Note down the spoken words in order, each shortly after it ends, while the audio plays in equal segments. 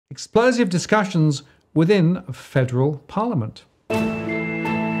Explosive discussions within federal parliament.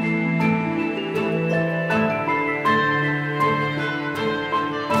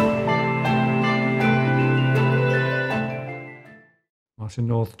 Martin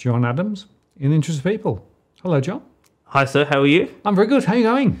North, John Adams, in the interest of people. Hello, John. Hi, sir. How are you? I'm very good. How are you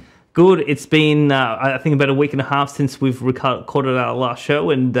going? Good. It's been, I think, about a week and a half since we've recorded our last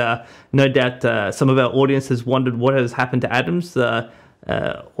show, and no doubt some of our audience has wondered what has happened to Adams.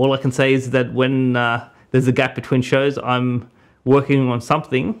 All I can say is that when there's a gap between shows, I'm working on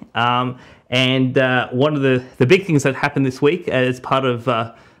something. And one of the big things that happened this week, as part of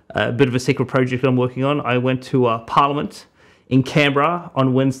a bit of a secret project I'm working on, I went to Parliament in Canberra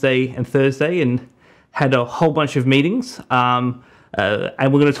on Wednesday and Thursday and had a whole bunch of meetings. And we're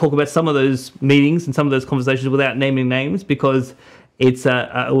going to talk about some of those meetings and some of those conversations without naming names, because it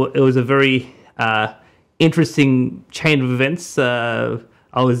was a very interesting chain of events. I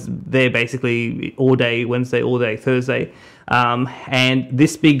was there basically all day Wednesday, all day Thursday. And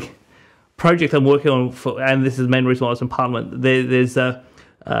this big project I'm working on, and this is the main reason why I was in Parliament, there's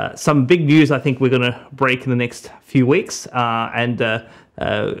some big news I think we're going to break in the next few weeks. We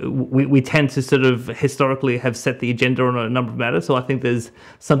tend to sort of historically have set the agenda on a number of matters, so I think there's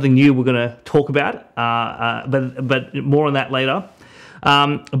something new we're going to talk about, but more on that later.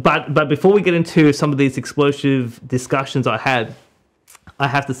 But before we get into some of these explosive discussions I have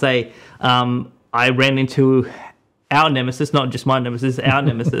to say, I ran into our nemesis, not just my nemesis, our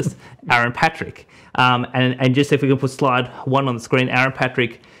nemesis, Aaron Patrick. And just if we can put slide 1 on the screen, Aaron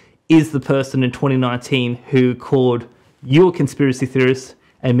Patrick is the person in 2019 who called you a conspiracy theorist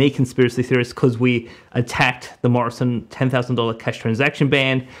and me conspiracy theorist because we attacked the Morrison $10,000 cash transaction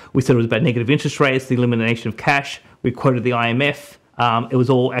ban. We said it was about negative interest rates, the elimination of cash. We quoted the IMF. It was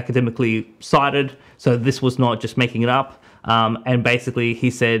all academically cited, so this was not just making it up. And basically he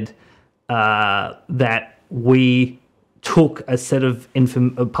said that we took a set of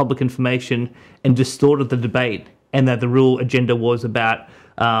public information and distorted the debate, and that the real agenda was about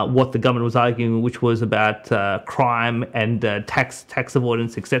what the government was arguing, which was about crime and tax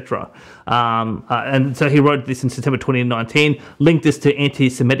avoidance, etc. And so he wrote this in September 2019, linked this to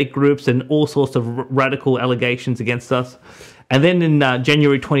anti-Semitic groups and all sorts of radical allegations against us. And then in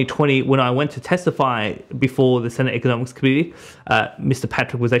January 2020, when I went to testify before the Senate Economics Committee, Mr.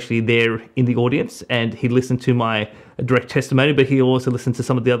 Patrick was actually there in the audience, and he listened to my direct testimony, but he also listened to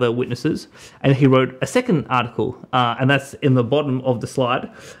some of the other witnesses. And he wrote a second article, and that's in the bottom of the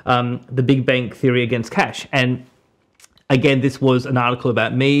slide, The Big Bang Theory Against Cash. And again, this was an article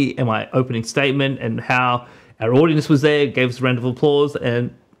about me and my opening statement and how our audience was there, gave us a round of applause,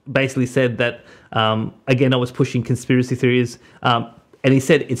 and basically said that, again, I was pushing conspiracy theories. And he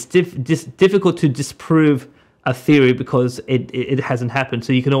said it's difficult to disprove a theory because it hasn't happened.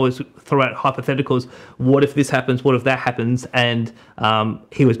 So you can always throw out hypotheticals. What if this happens? What if that happens? And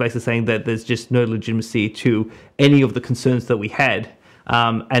he was basically saying that there's just no legitimacy to any of the concerns that we had.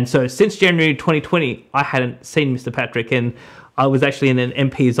 And so since January 2020, I hadn't seen Mr. Patrick, and I was actually in an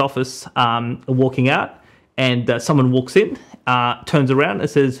MP's office walking out, and someone walks in, turns around and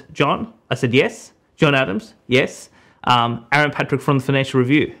says, "John?" I said, "Yes." "John Adams?" "Yes." "Aaron Patrick from the Financial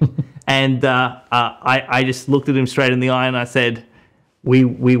Review." And I just looked at him straight in the eye and I said, we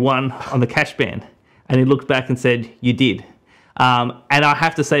won on the cash ban. And he looked back and said, "You did." And I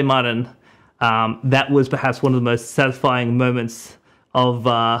have to say, Martin, that was perhaps one of the most satisfying moments of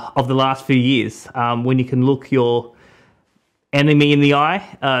the last few years, when you can look your enemy in the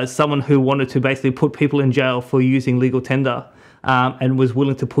eye, someone who wanted to basically put people in jail for using legal tender, and was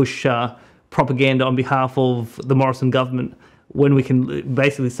willing to push propaganda on behalf of the Morrison government, when we can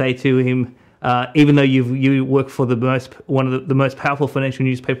basically say to him, even though you work for one of the most powerful financial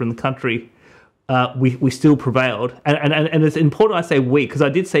newspaper in the country, we still prevailed. And it's important I say we, because I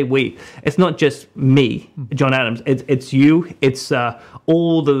did say we. It's not just me, John Adams. It's you. It's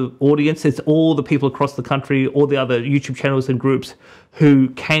all the audience. It's all the people across the country, all the other YouTube channels and groups who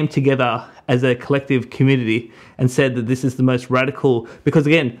came together as a collective community and said that this is the most radical. Because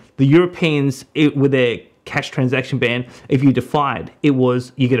again, the Europeans, with their cash transaction ban, if you defied, it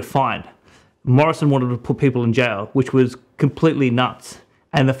was you get a fine. Morrison wanted to put people in jail, which was completely nuts.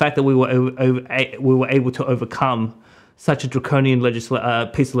 And the fact that we were able to overcome such a draconian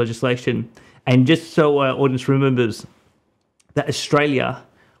piece of legislation. And just so our audience remembers, that Australia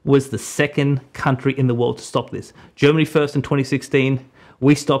was the second country in the world to stop this. Germany first in 2016.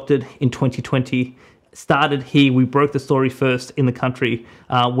 We stopped it in 2020. Started here. We broke the story first in the country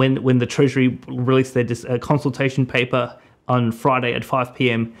when the Treasury released their consultation paper on Friday at 5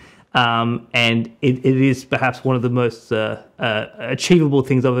 p.m. and it is perhaps one of the most achievable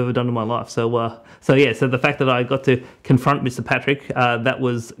things I've ever done in my life. So the fact that I got to confront Mr. Patrick, that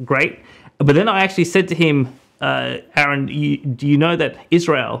was great. But then I actually said to him, Aaron, do you know that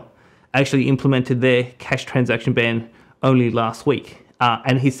Israel actually implemented their cash transaction ban only last week?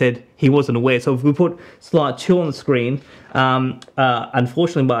 And he said he wasn't aware. So if we put slide 2 on the screen,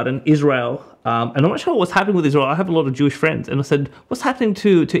 unfortunately, Martin, Israel, and I'm not sure what's happening with Israel. I have a lot of Jewish friends, and I said, what's happening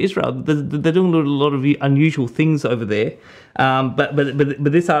to Israel? They're doing a lot of unusual things over there. But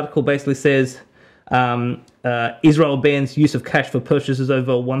this article basically says Israel bans use of cash for purchases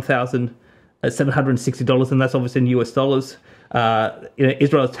over $1,760, and that's obviously in US dollars.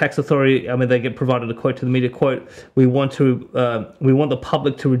 Israel's tax authority, they get provided a quote to the media, quote, we want the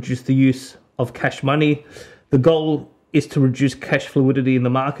public to reduce the use of cash money. The goal is to reduce cash fluidity in the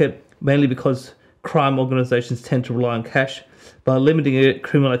market, mainly because crime organizations tend to rely on cash. By limiting it,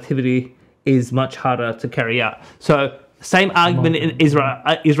 criminal activity is much harder to carry out. So same argument in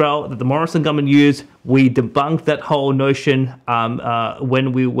Israel that the Morrison government used. We debunked that whole notion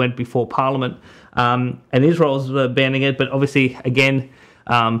when we went before Parliament. And Israel's banning it, but obviously, again,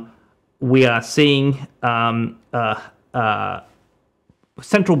 we are seeing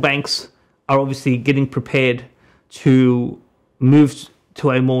central banks are obviously getting prepared to move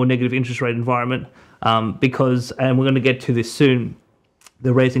to a more negative interest rate environment because, and we're going to get to this soon,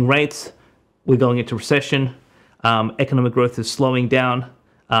 they're raising rates, we're going into recession, economic growth is slowing down.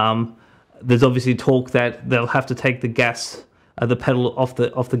 There's obviously talk that they'll have to take the pedal off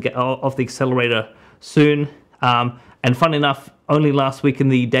the accelerator soon. And fun enough, only last week in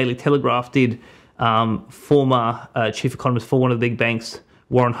the Daily Telegraph did former chief economist for one of the big banks,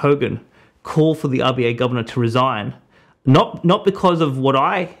 Warren Hogan, call for the RBA governor to resign, not because of what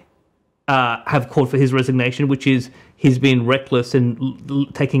I have called for his resignation, which is he's been reckless in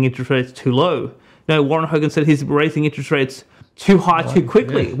taking interest rates too low. No, Warren Hogan said he's raising interest rates too high too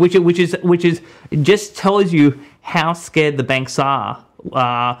quickly, yeah. which is it just tells you how scared the banks are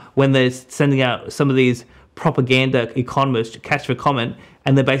when they're sending out some of these propaganda economists, cash for comment,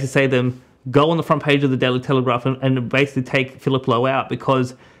 and they basically say to them, go on the front page of the Daily Telegraph and basically take Philip Lowe out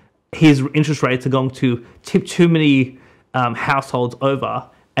because his interest rates are going to tip too many households over,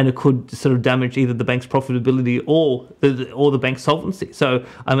 and it could sort of damage either the bank's profitability or the bank's solvency. So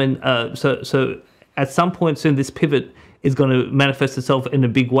so at some point soon, this pivot is going to manifest itself in a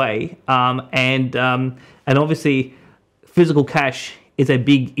big way, and obviously, physical cash is a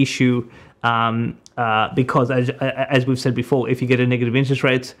big issue because, as we've said before, if you get a negative interest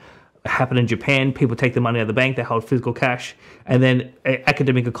rates, happen in Japan, people take the money out of the bank, they hold physical cash, and then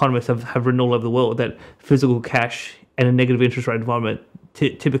academic economists have written all over the world that physical cash and a negative interest rate environment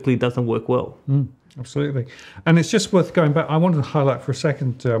typically doesn't work well. Absolutely. And it's just worth going back. I wanted to highlight for a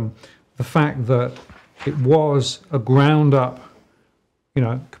second the fact that it was a ground-up,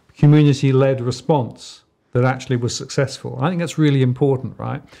 community-led response that actually was successful. I think that's really important,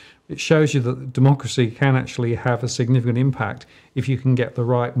 right? It shows you that democracy can actually have a significant impact if you can get the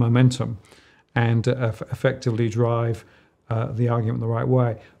right momentum and effectively drive the argument the right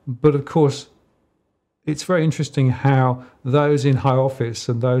way. But of course, it's very interesting how those in high office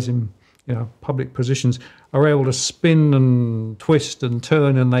and those in public positions are able to spin and twist and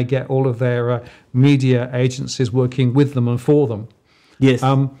turn, and they get all of their media agencies working with them and for them. Yes.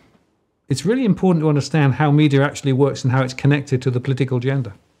 It's really important to understand how media actually works and how it's connected to the political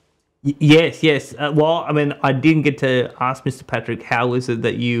agenda. Yes. I didn't get to ask Mr. Patrick, how is it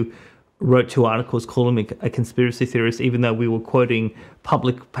that you wrote 2 articles calling me a conspiracy theorist, even though we were quoting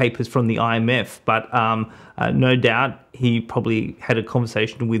public papers from the IMF. But no doubt he probably had a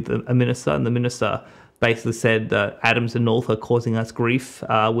conversation with a minister, and the minister basically said Adams and North are causing us grief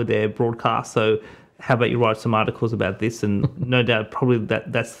with their broadcast. So how about you write some articles about this? And no doubt probably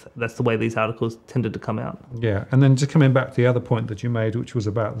that's the way these articles tended to come out. Yeah, and then just coming back to the other point that you made, which was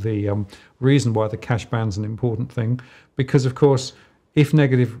about the reason why the cash ban's an important thing, because of course, if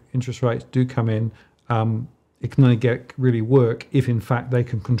negative interest rates do come in, it can only really work if, in fact, they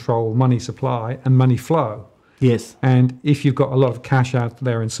can control money supply and money flow. Yes. And if you've got a lot of cash out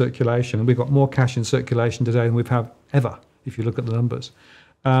there in circulation, and we've got more cash in circulation today than we've had ever, if you look at the numbers,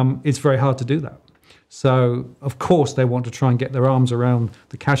 it's very hard to do that. So, of course, they want to try and get their arms around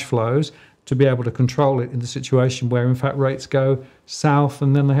the cash flows to be able to control it in the situation where, in fact, rates go south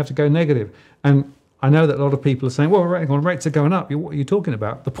and then they have to go negative. And I know that a lot of people are saying, well, rates are going up. What are you talking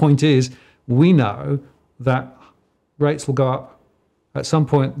about? The point is, we know that rates will go up. At some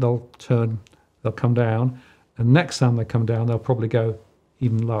point, they'll come down. And next time they come down, they'll probably go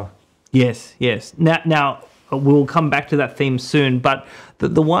even lower. Yes. Now, we'll come back to that theme soon. But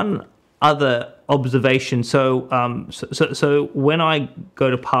the one other observation, so when I go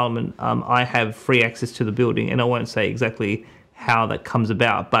to Parliament, I have free access to the building, and I won't say exactly how that comes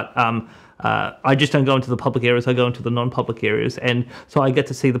about, but I just don't go into the public areas, I go into the non-public areas, and so I get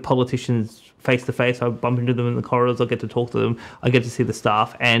to see the politicians face to face. I bump into them in the corridors, I get to talk to them, I get to see the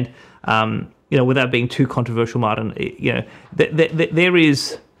staff, and without being too controversial, Martin, there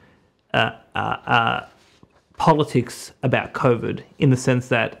is politics about COVID, in the sense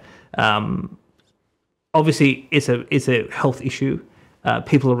that obviously it's a health issue.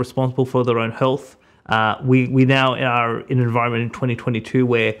 People are responsible for their own health. We now are in an environment in 2022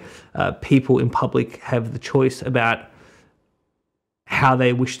 where people in public have the choice about how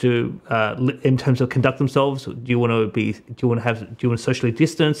they wish to, in terms of conduct themselves. Do you want to socially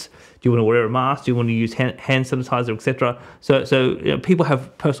distance? Do you want to wear a mask? Do you want to use hand sanitizer, etc.? So people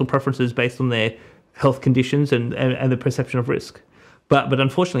have personal preferences based on their health conditions and the perception of risk. But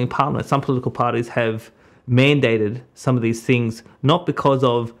unfortunately, in Parliament, some political parties have mandated some of these things, not because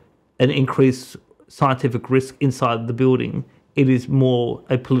of an increased scientific risk inside the building. It is more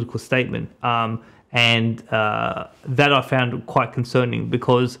a political statement. And that I found quite concerning,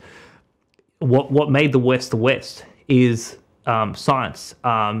 because what made the West is science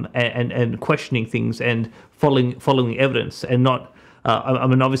and questioning things and following evidence, and not,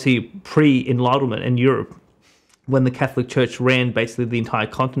 obviously pre-Enlightenment in Europe, when the Catholic Church ran basically the entire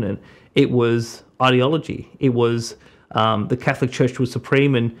continent, it was ideology. It was the Catholic Church was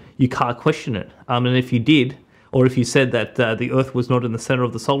supreme, and you can't question it. And if you did, or if you said that the Earth was not in the center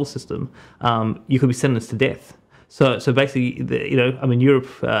of the solar system, you could be sentenced to death. So basically, Europe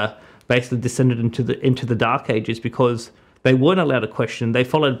basically descended into the Dark Ages because they weren't allowed to question. They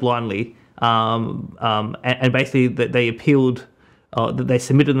followed blindly, and basically they appealed. They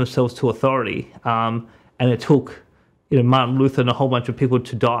submitted themselves to authority, and it took Martin Luther and a whole bunch of people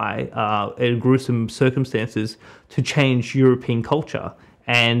to die in gruesome circumstances to change European culture.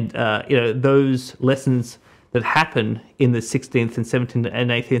 And those lessons that happen in the 16th and 17th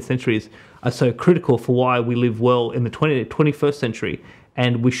and 18th centuries are so critical for why we live well in the 21st century,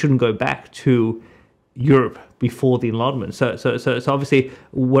 and we shouldn't go back to Europe before the Enlightenment. So obviously,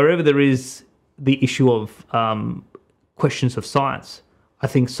 wherever there is the issue of questions of science, I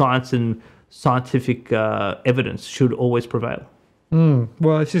think science and scientific evidence should always prevail.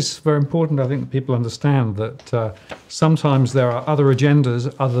 Well, it is very important, I think, that people understand that sometimes there are other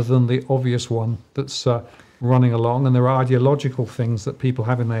agendas other than the obvious one that's running along, and there are ideological things that people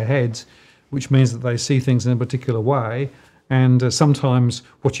have in their heads, which means that they see things in a particular way, and sometimes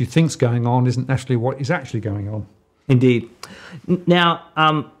what you think's going on isn't actually what is actually going on. Indeed.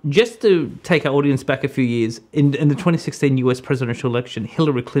 Now, just to take our audience back a few years, in the 2016 US presidential election,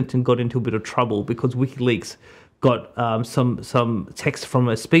 Hillary Clinton got into a bit of trouble because WikiLeaks got some text from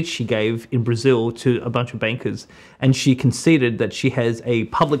a speech she gave in Brazil to a bunch of bankers, and she conceded that she has a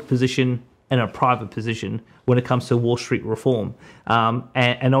public position and a private position when it comes to Wall Street reform.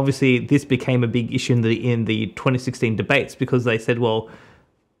 And obviously, this became a big issue in the 2016 debates, because they said, well,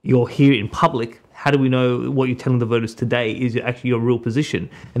 you're here in public, how do we know what you're telling the voters today is actually your real position?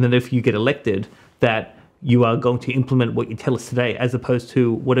 And then if you get elected, that you are going to implement what you tell us today, as opposed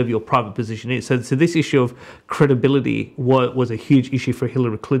to whatever your private position is. So this issue of credibility was a huge issue for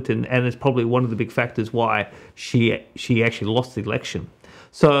Hillary Clinton, and it's probably one of the big factors why she actually lost the election.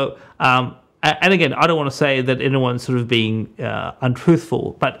 So, and again, I don't want to say that anyone's sort of being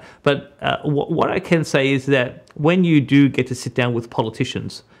untruthful, but what I can say is that when you do get to sit down with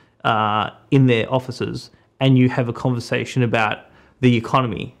politicians in their offices, and you have a conversation about the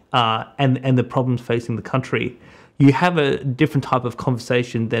economy and the problems facing the country, you have a different type of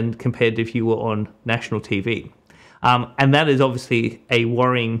conversation than compared to if you were on national TV. And that is obviously a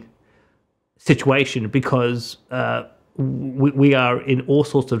worrying situation, because we are in all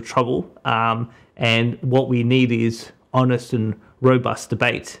sorts of trouble, and what we need is honest and robust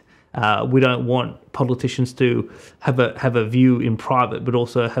debate. We don't want politicians to have a view in private, but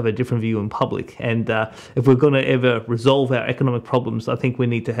also have a different view in public. And if we're going to ever resolve our economic problems, I think we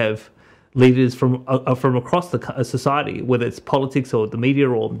need to have leaders from across the society, whether it's politics or the media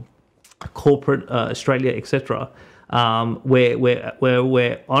or corporate Australia, etc., where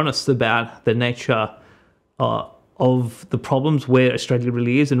we're honest about the nature of the problems, where Australia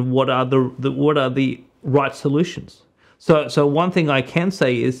really is, and what are the right solutions. So one thing I can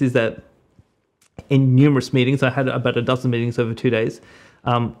say is that in numerous meetings, I had about a dozen meetings over 2 days,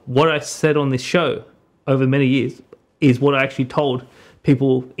 what I said on this show over many years is what I actually told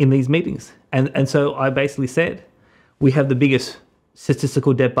people in these meetings. And so I basically said, we have the biggest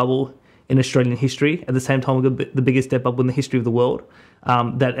statistical debt bubble in Australian history. At the same time, we've got the biggest debt bubble in the history of the world.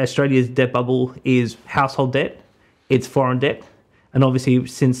 That Australia's debt bubble is household debt, it's foreign debt, and obviously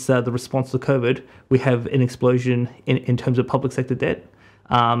since the response to COVID, we have an explosion in terms of public sector debt.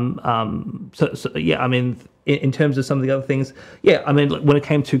 So yeah, I mean, in terms of some of the other things, yeah, I mean, when it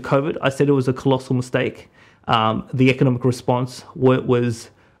came to COVID, I said it was a colossal mistake. The economic response was,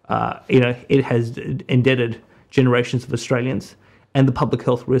 it has indebted generations of Australians, and the public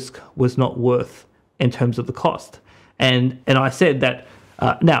health risk was not worth in terms of the cost. And I said that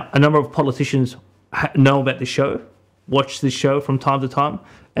now a number of politicians know about this show, watch this show from time to time,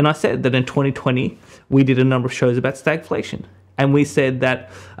 and I said that in 2020 we did a number of shows about stagflation, and we said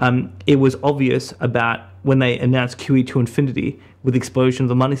that it was obvious about when they announced QE to infinity with the explosion of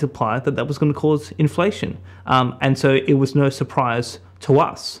the money supply that was going to cause inflation, and so it was no surprise to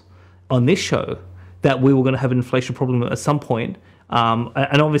us on this show that we were going to have an inflation problem at some point.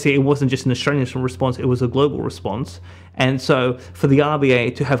 And obviously, it wasn't just an Australian response; it was a global response. And so, for the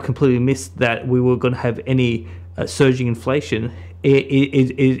RBA to have completely missed that we were going to have any surging inflation,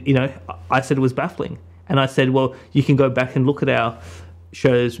 I said it was baffling. And I said, well, you can go back and look at our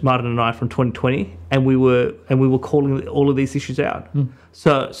shows, Martin and I, from 2020, and we were calling all of these issues out.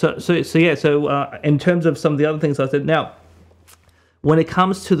 So in terms of some of the other things, I said, now, when it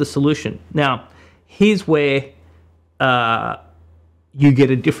comes to the solution, now here's where you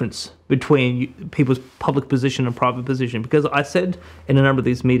get a difference between people's public position and private position. Because I said in a number of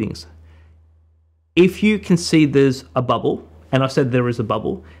these meetings, if you can see there's a bubble, and I said there is a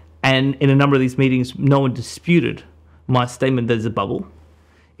bubble, and in a number of these meetings, no one disputed my statement there's a bubble,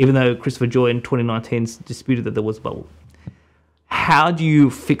 even though Christopher Joy in 2019 disputed that there was a bubble. How do you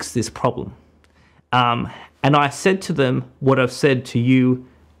fix this problem? And I said to them what I've said to you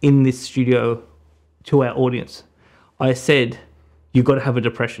in this studio, to our audience. I said, you've got to have a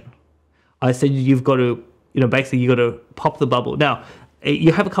depression. I said, you've got to, basically you've got to pop the bubble. Now,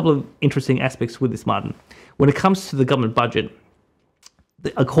 you have a couple of interesting aspects with this, Martin. When it comes to the government budget,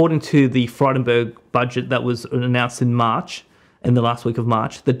 according to the Frydenberg budget that was announced in March, in the last week of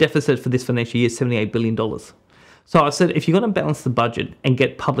March, the deficit for this financial year is $78 billion. So I said, if you're going to balance the budget and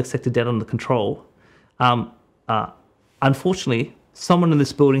get public sector debt under control, unfortunately, someone in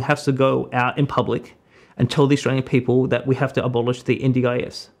this building has to go out in public and tell the Australian people that we have to abolish the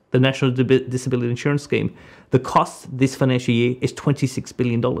NDIS, the National Disability Insurance Scheme. The cost this financial year is $26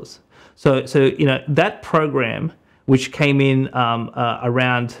 billion. So that program, which came in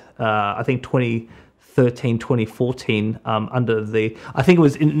around, I think, 2013, 2014, under the, I think it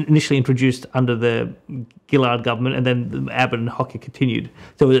was initially introduced under the Gillard government, and then Abbott and Hockey continued.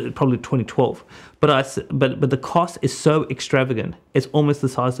 So it was probably 2012. But the cost is so extravagant, it's almost the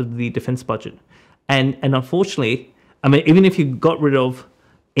size of the defence budget. And unfortunately, I mean, even if you got rid of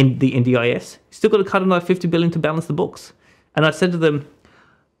the NDIS, you still got to cut another $50 billion to balance the books. And I said to them,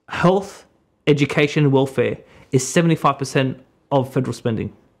 health, education, and welfare is 75% of federal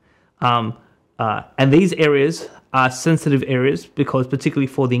spending. And these areas are sensitive areas because, particularly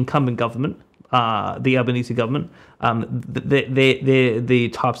for the incumbent government, the Albanese government, they're the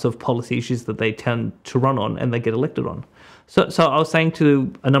types of policy issues that they tend to run on and they get elected on. So I was saying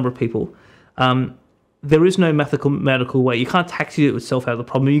to a number of people, there is no mathematical way. You can't taxi yourself out of the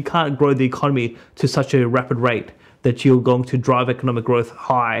problem. You can't grow the economy to such a rapid rate that you're going to drive economic growth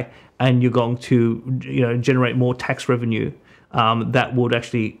high and you're going to generate more tax revenue that would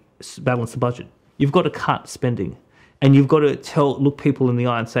actually balance the budget. You've got to cut spending, and you've got to look people in the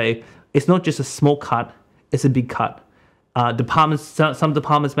eye and say, it's not just a small cut, it's a big cut. Some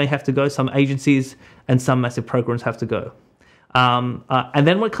departments may have to go, some agencies and some massive programs have to go. And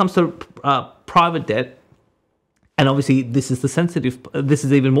then when it comes to private debt, and obviously this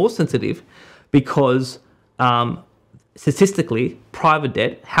is even more sensitive because statistically, private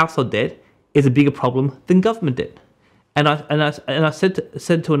debt, household debt, is a bigger problem than government debt. And I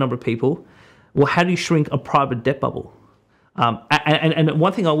said to a number of people, well, how do you shrink a private debt bubble? And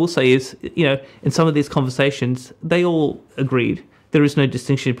one thing I will say is, in some of these conversations, they all agreed there is no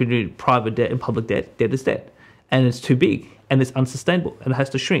distinction between private debt and public debt. Debt is debt, and it's too big, and it's unsustainable, and it has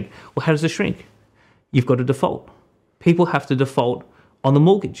to shrink. Well, how does it shrink? You've got to default. People have to default on the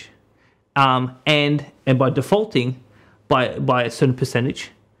mortgage, and by defaulting by a certain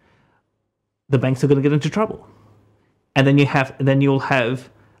percentage, the banks are going to get into trouble, and then you'll have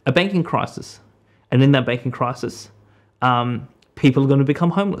a banking crisis, and in that banking crisis, people are going to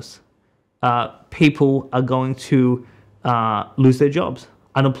become homeless. People are going to lose their jobs.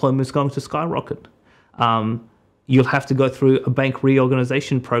 Unemployment is going to skyrocket. You'll have to go through a bank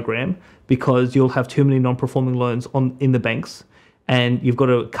reorganization program because you'll have too many non-performing loans in the banks, and you've got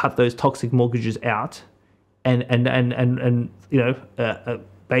to cut those toxic mortgages out, and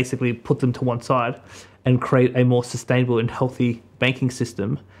basically put them to one side, and create a more sustainable and healthy banking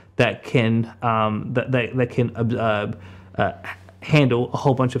system that can handle a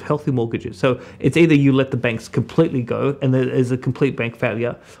whole bunch of healthy mortgages. So it's either you let the banks completely go and there is a complete bank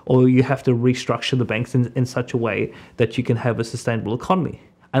failure, or you have to restructure the banks in such a way that you can have a sustainable economy.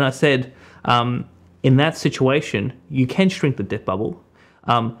 And I said, in that situation, you can shrink the debt bubble.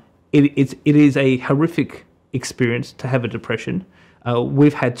 It is a horrific experience to have a depression.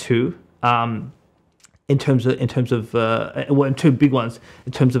 We've had two. In terms of two big ones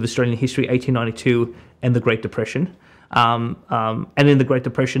in terms of Australian history, 1892 and the Great Depression. And in the Great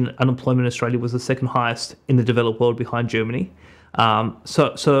Depression, unemployment in Australia was the second highest in the developed world behind Germany.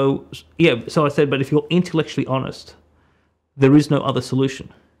 So I said, but if you're intellectually honest, there is no other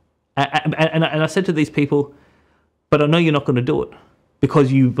solution. And I said to these people, but I know you're not going to do it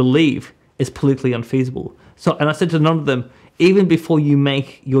because you believe it's politically unfeasible. And I said to none of them, even before you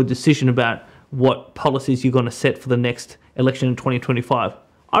make your decision about what policies you're going to set for the next election in 2025,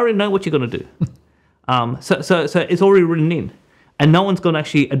 I already know what you're going to do. So it's already written in, and no one's going to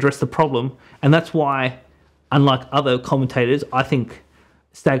actually address the problem. And that's why, unlike other commentators, I think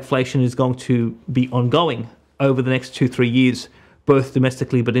stagflation is going to be ongoing over the next 2-3 years, both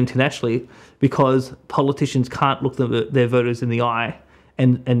domestically but internationally, because politicians can't look their voters in the eye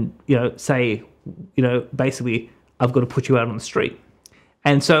and say, basically, I've got to put you out on the street.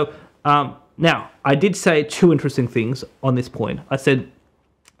 And so now, I did say two interesting things on this point. I said,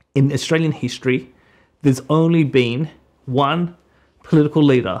 in Australian history, there's only been one political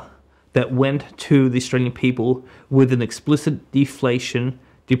leader that went to the Australian people with an explicit deflation,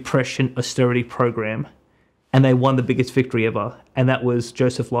 depression, austerity program, and they won the biggest victory ever, and that was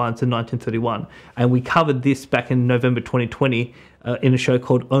Joseph Lyons in 1931. And we covered this back in November 2020 in a show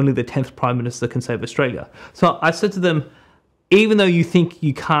called Only the 10th Prime Minister Can Save Australia. So I said to them, even though you think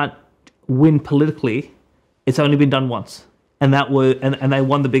you can't win politically, it's only been done once, and that was and they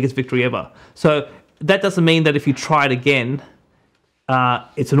won the biggest victory ever. So that doesn't mean that if you try it again,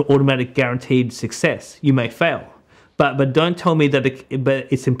 it's an automatic guaranteed success. You may fail, but don't tell me that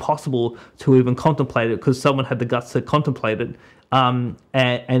it's impossible to even contemplate it because someone had the guts to contemplate it.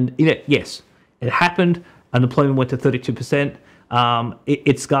 Yes, it happened. Unemployment went to 32%.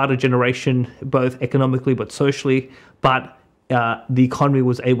 It scarred a generation both economically but socially, but the economy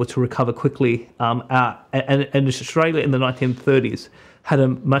was able to recover quickly, and Australia in the 1930s had a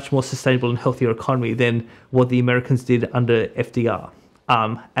much more sustainable and healthier economy than what the Americans did under FDR,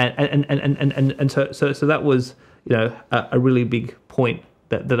 and so that was a really big point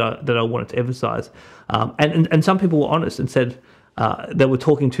that I wanted to emphasise, and some people were honest and said they were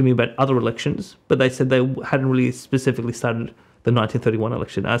talking to me about other elections, but they said they hadn't really specifically studied the 1931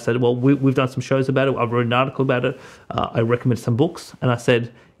 election. I said, well, we've done some shows about it. I've written an article about it. I recommended some books. And I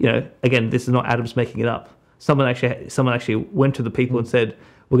said, again, this is not Adams making it up. Someone actually went to the people and said,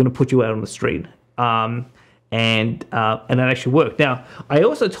 we're going to put you out on the street. And that actually worked. Now, I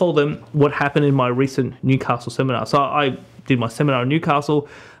also told them what happened in my recent Newcastle seminar. So I did my seminar in Newcastle,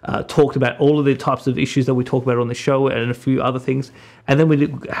 talked about all of the types of issues that we talk about on the show and a few other things. And then we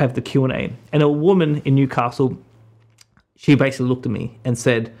did have the Q&A. And a woman in Newcastle, she basically looked at me and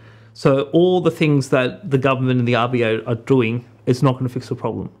said, so all the things that the government and the RBA are doing, it's not going to fix the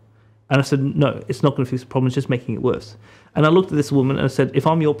problem. And I said, no, it's not going to fix the problem, it's just making it worse. And I looked at this woman and I said, if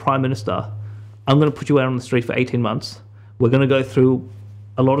I'm your Prime Minister, I'm going to put you out on the street for 18 months. We're going to go through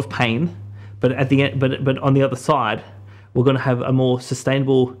a lot of pain, but at the end, but on the other side, we're going to have a more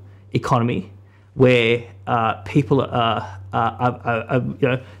sustainable economy where people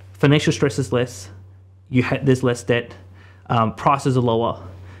financial stress is less, there's less debt, prices are lower,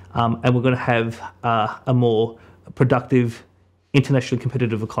 and we're going to have a more productive, internationally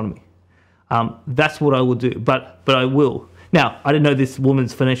competitive economy. That's what I will do, but I will. Now, I didn't know this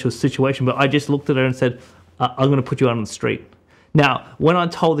woman's financial situation, but I just looked at her and said, I'm going to put you out on the street. Now, when I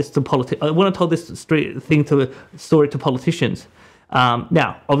told this story to politicians,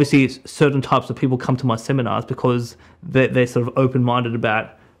 now, obviously, certain types of people come to my seminars because they're sort of open-minded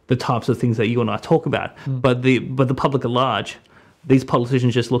about the types of things that you and I talk about. But the public at large, these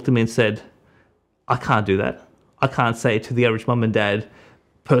politicians just looked at me and said, I can't do that. I can't say to the average mum and dad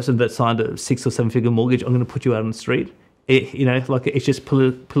person that signed a 6 or 7 figure mortgage, I'm going to put you out on the street. It's just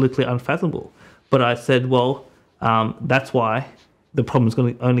politically unfathomable. But I said, well, that's why the problem is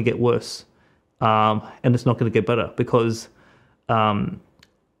going to only get worse, and it's not going to get better because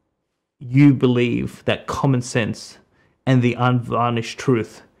you believe that common sense and the unvarnished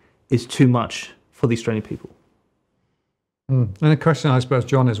truth is too much for the Australian people. And the question, I suppose,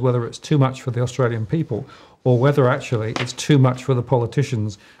 John, is whether it's too much for the Australian people or whether actually it's too much for the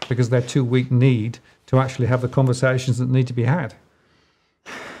politicians because they're too weak-kneed to actually have the conversations that need to be had.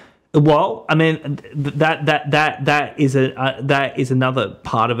 Well, I mean, that is another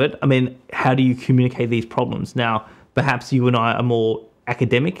part of it. I mean, how do you communicate these problems? Now, perhaps you and I are more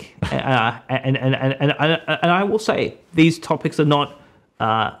academic, and I will say these topics are not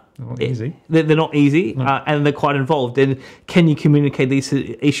easy. They're not easy, no. And they're quite involved. And can you communicate these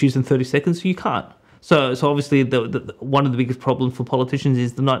issues in 30 seconds? You can't. So obviously, one of the biggest problems for politicians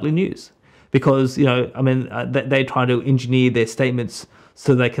is the nightly news, because I mean, they try to engineer their statements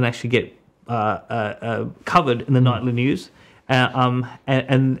so they can actually get covered in the nightly news, and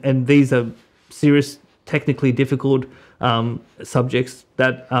these are serious, technically difficult subjects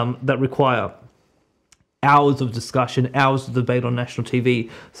that require hours of discussion, hours of debate on national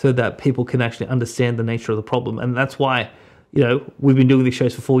TV, so that people can actually understand the nature of the problem. And that's why we've been doing these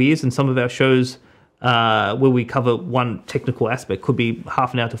shows for 4 years, and some of our shows where we cover one technical aspect could be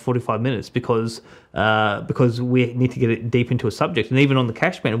half an hour to 45 minutes because we need to get it deep into a subject. And even on the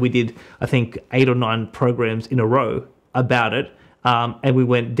cash ban, we did, I think, 8 or 9 programs in a row about it, and we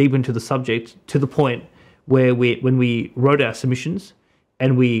went deep into the subject to the point where when we wrote our submissions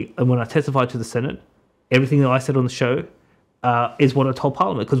and when I testified to the Senate, everything that I said on the show is what I told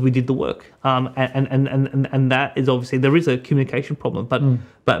Parliament, because we did the work, and that is obviously, there is a communication problem,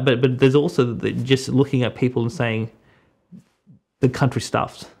 but there's also just looking at people and saying the country's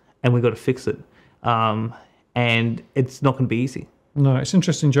stuffed and we've got to fix it, and it's not going to be easy. No, it's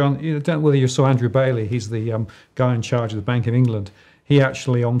interesting, John. I don't know whether you saw Andrew Bailey. He's the guy in charge of the Bank of England. He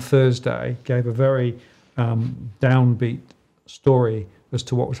actually on Thursday gave a very downbeat story as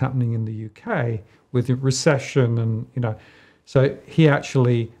to what was happening in the UK with the recession, and so he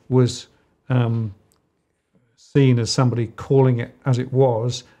actually was seen as somebody calling it as it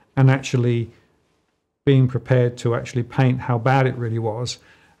was and actually being prepared to actually paint how bad it really was,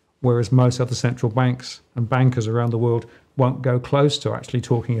 whereas most other central banks and bankers around the world won't go close to actually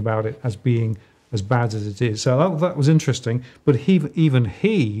talking about it as being as bad as it is. So that was interesting, but even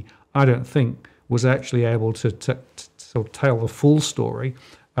he, I don't think, was actually able to sort of tell the full story,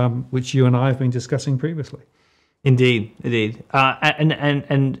 which you and I have been discussing previously. Indeed.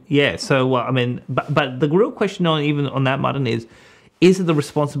 And yeah, so I mean, but the real question on that, Martin, is it the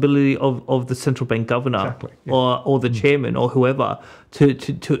responsibility of the central bank governor, exactly, yeah, or the chairman or whoever to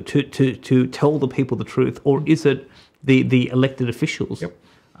tell the people the truth, or is it the elected officials? Yep.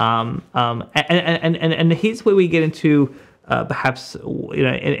 And here's where we get into perhaps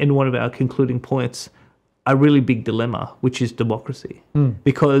in one of our concluding points, a really big dilemma, which is democracy,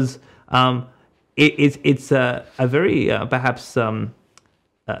 because it's a very perhaps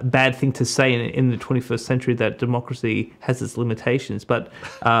bad thing to say in the 21st century, that democracy has its limitations. But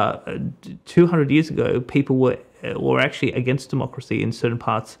 200 years ago, people were actually against democracy in certain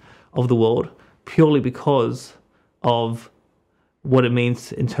parts of the world, purely because of what it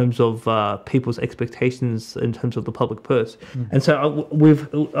means in terms of people's expectations in terms of the public purse. And so I'm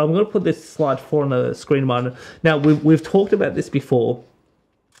going to put this slide 4 on the screen, Martin. Now we've talked about this before.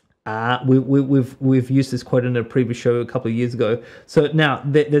 We've used this quote in a previous show a couple of years ago. So now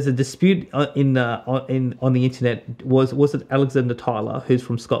there's a dispute on the internet. Was it Alexander Tyler, who's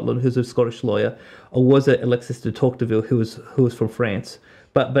from Scotland, who's a Scottish lawyer, or was it Alexis de Tocqueville, who was from France?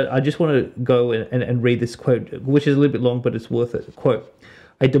 But I just want to go and read this quote, which is a little bit long, but it's worth it. Quote: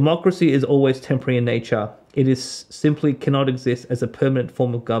 "A democracy is always temporary in nature. It is simply cannot exist as a permanent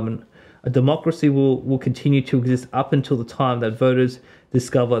form of government. A democracy will continue to exist up until the time that voters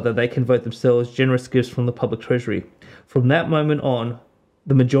discover that they can vote themselves generous gifts from the public treasury. From that moment on,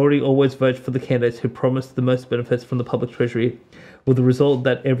 the majority always votes for the candidates who promise the most benefits from the public treasury, with the result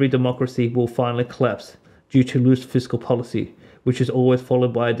that every democracy will finally collapse due to loose fiscal policy, which is always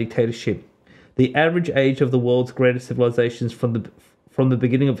followed by a dictatorship. The average age of the world's greatest civilizations from the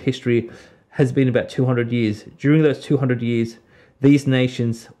beginning of history has been about 200 years. During those 200 years, these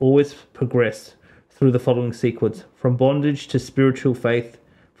nations always progressed through the following sequence: from bondage to spiritual faith,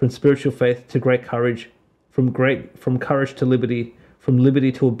 from spiritual faith to great courage, from courage to liberty, from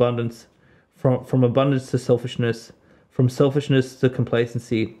liberty to abundance, from abundance to selfishness, from selfishness to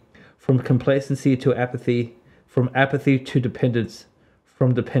complacency, from complacency to apathy, from apathy to dependence,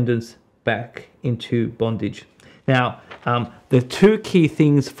 from dependence back into bondage." Now, the two key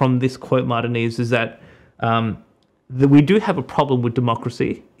things from this quote, Martin, is that we do have a problem with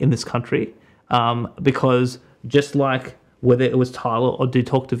democracy in this country, because just like whether it was Tyler or de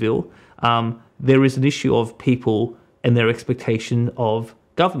Tocqueville, there is an issue of people and their expectation of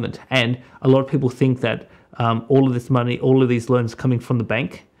government. And a lot of people think that all of this money, all of these loans coming from the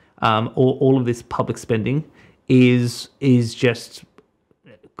bank, all of this public spending is just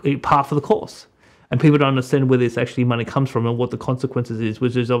par for the course. And people don't understand where this actually money comes from and what the consequences is,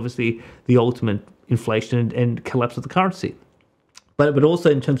 which is obviously the ultimate inflation and collapse of the currency. But also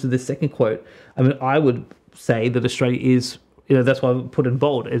in terms of this second quote, I mean, I would say that Australia is, that's why I put in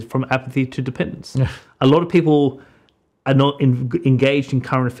bold, is from apathy to dependence. Yeah. A lot of people are not engaged in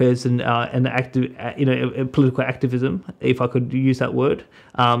current affairs and active, political activism, if I could use that word.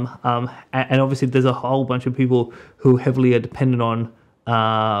 And obviously, there's a whole bunch of people who heavily are dependent on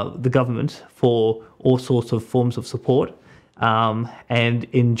the government for all sorts of forms of support. And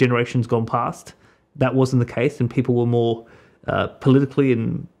in generations gone past, that wasn't the case, and people were more politically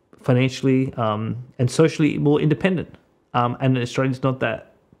and financially and socially more independent. And Australia's not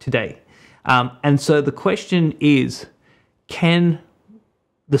that today. And so the question is, can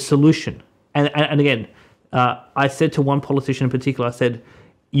the solution, and again, I said to one politician in particular, I said,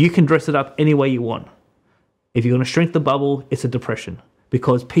 you can dress it up any way you want. If you're going to shrink the bubble, it's a depression,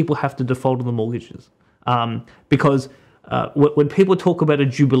 because people have to default on the mortgages. Because when people talk about a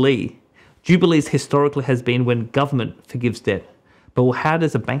Jubilees historically has been when government forgives debt. But well, how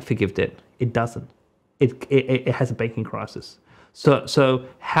does a bank forgive debt? It doesn't. It has a banking crisis. So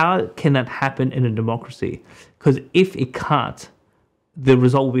how can that happen in a democracy? Because if it can't, the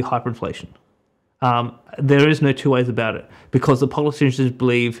result will be hyperinflation. There is no two ways about it, because the politicians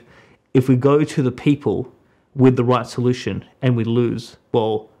believe if we go to the people with the right solution and we lose,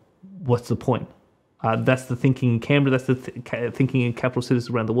 well, what's the point? That's the thinking in Canberra. That's the thinking in capital cities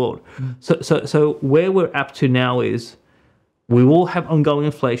around the world. So where we're up to now is we will have ongoing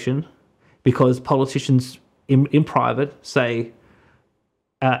inflation because politicians in private say,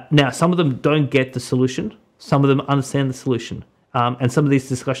 now some of them don't get the solution. Some of them understand the solution. And some of these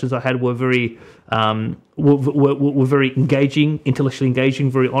discussions I had were very very engaging, intellectually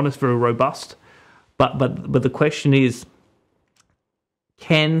engaging, very honest, very robust. But the question is,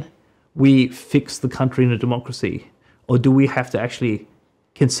 can we fix the country in a democracy, or do we have to actually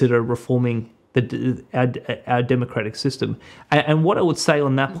consider reforming our democratic system? And what I would say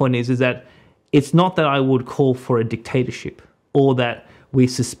on that point is that it's not that I would call for a dictatorship or that we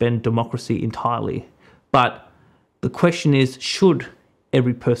suspend democracy entirely, but the question is, should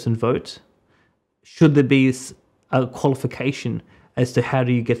every person vote? Should there be a qualification as to how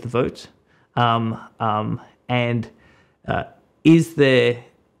do you get the vote? And is there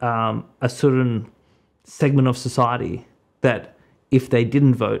a certain segment of society that if they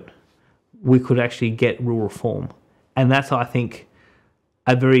didn't vote, we could actually get real reform? And that's, I think,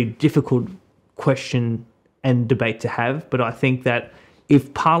 a very difficult question and debate to have. But I think that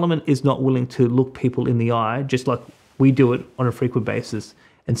if Parliament is not willing to look people in the eye, just like we do it on a frequent basis,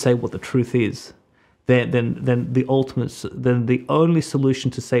 and say what the truth is, then the only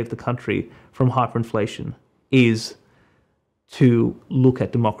solution to save the country from hyperinflation is to look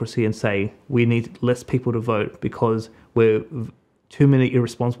at democracy and say we need less people to vote because too many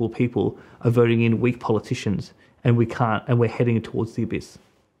irresponsible people are voting in weak politicians, and we're heading towards the abyss.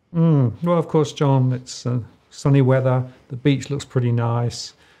 Well, of course, John, it's sunny weather. The beach looks pretty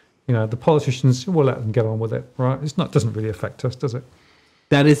nice. The politicians, we'll let them get on with it, right? It doesn't really affect us, does it?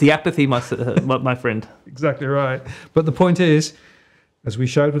 That is the apathy, my friend. Exactly right. But the point is, as we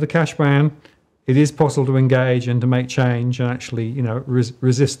showed with the cash ban, it is possible to engage and to make change and actually,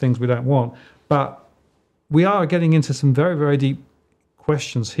 resist things we don't want. But we are getting into some very, very deep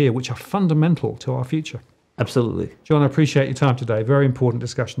questions here, which are fundamental to our future. Absolutely. John, I appreciate your time today. Very important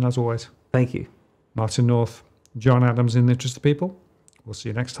discussion, as always. Thank you. Martin North, John Adams in the Interest of People. We'll see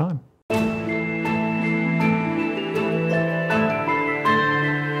you next time.